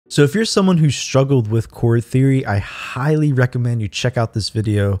So if you're someone who struggled with chord theory, I highly recommend you check out this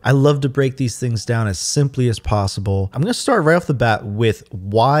video. I love to break these things down as simply as possible. I'm going to start right off the bat with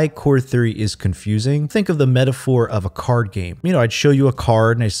why chord theory is confusing. Think of the metaphor of a card game. You know, I'd show you a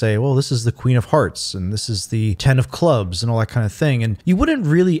card and I say, well, this is the Queen of Hearts and this is the 10 of Clubs and all that kind of thing. And you wouldn't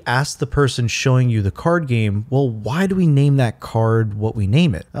really ask the person showing you the card game, well, why do we name that card what we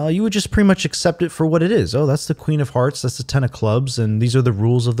name it? You would just pretty much accept it for what it is. Oh, that's the Queen of Hearts, that's the 10 of Clubs, and these are the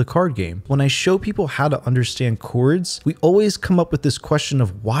rules of the card game. When I show people how to understand chords, we always come up with this question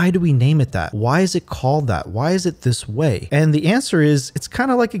of why do we name it that? Why is it called that? Why is it this way? And the answer is it's kind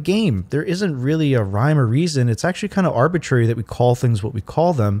of like a game. There isn't really a rhyme or reason. It's actually kind of arbitrary that we call things what we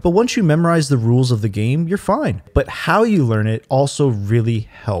call them. But once you memorize the rules of the game, you're fine. But how you learn it also really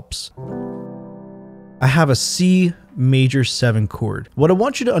helps. I have a C major 7 chord. What I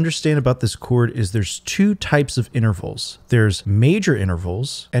want you to understand about this chord is there's two types of intervals. There's major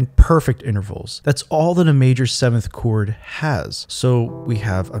intervals and perfect intervals. That's all that a major 7th chord has. So we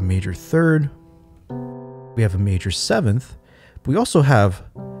have a major 3rd, we have a major 7th, but we also have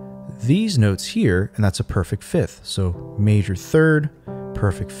these notes here, and that's a perfect 5th. So major 3rd,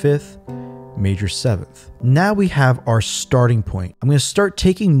 perfect 5th, major 7th. Now we have our starting point. I'm going to start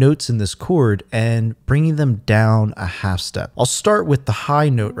taking notes in this chord and bringing them down a half step. I'll start with the high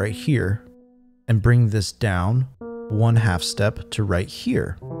note right here and bring this down 1/2 step to right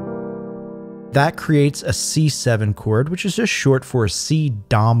here. That creates a C7 chord, which is just short for a C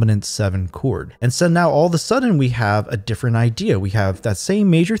dominant 7 chord. And so now all of a sudden we have a different idea. We have that same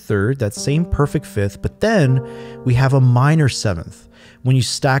major 3rd, that same perfect 5th, but then we have a minor 7th. When you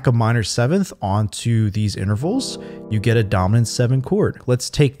stack a minor 7th onto these intervals, you get a dominant 7 chord. Let's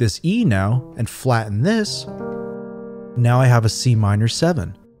take this E now and flatten this. Now I have a C minor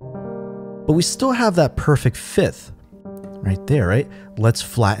 7. But we still have that perfect 5th right there, right? Let's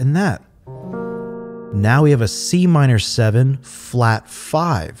flatten that. Now we have a C minor 7 flat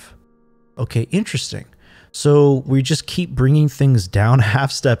 5. Okay, interesting. So we just keep bringing things down a half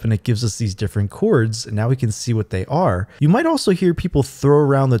step and it gives us these different chords, and now we can see what they are. You might also hear people throw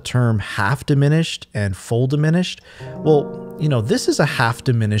around the term half diminished and full diminished. Well, you know, this is a half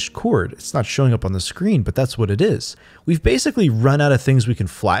diminished chord. It's not showing up on the screen, but that's what it is. We've basically run out of things we can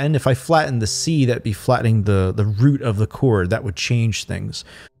flatten. If I flatten the C, that'd be flattening the root of the chord. That would change things.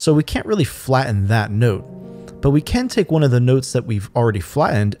 So we can't really flatten that note. But we can take one of the notes that we've already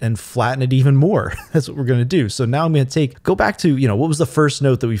flattened and flatten it even more. That's what we're going to do. So now I'm going to go back to, you know, what was the first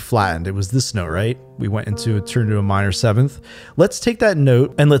note that we flattened? It was this note, right? We went into it, turned into a minor 7th. Let's take that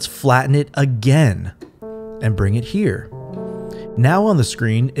note and let's flatten it again and bring it here. Now on the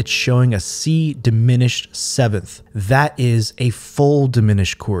screen, it's showing a C diminished 7th. That is a full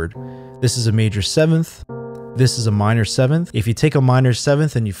diminished chord. This is a major 7th. This is a minor 7th. If you take a minor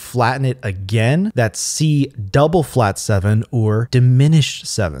 7th and you flatten it again, that's C double flat 7 or diminished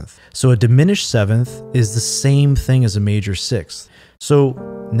 7th. So a diminished 7th is the same thing as a major 6th. So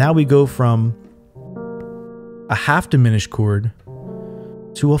now we go from a half diminished chord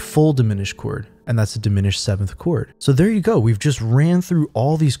to a full diminished chord, and that's a diminished 7th chord. So there you go. We've just ran through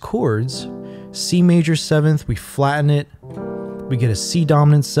all these chords. C major 7th, we flatten it, we get a C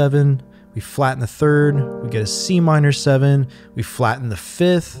dominant 7, we flatten the 3rd, we get a C minor 7, we flatten the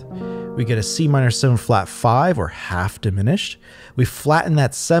 5th, we get a C minor 7 flat 5 or half diminished. We flatten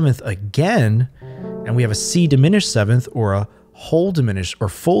that 7th again, and we have a C diminished 7th or a whole diminished or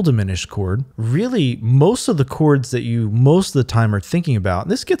full diminished chord. Really, most of the chords that you most of the time are thinking about.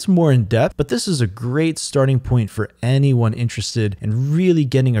 This gets more in depth, but this is a great starting point for anyone interested in really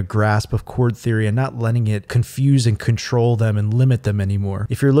getting a grasp of chord theory and not letting it confuse and control them and limit them anymore.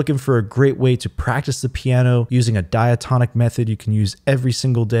 If you're looking for a great way to practice the piano using a diatonic method you can use every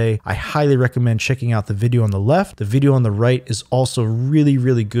single day, I highly recommend checking out the video on the left. The video on the right is also really,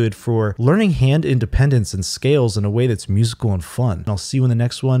 really good for learning hand independence and scales in a way that's musical and fun. I'll see you in the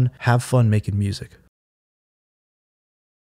next one. Have fun making music.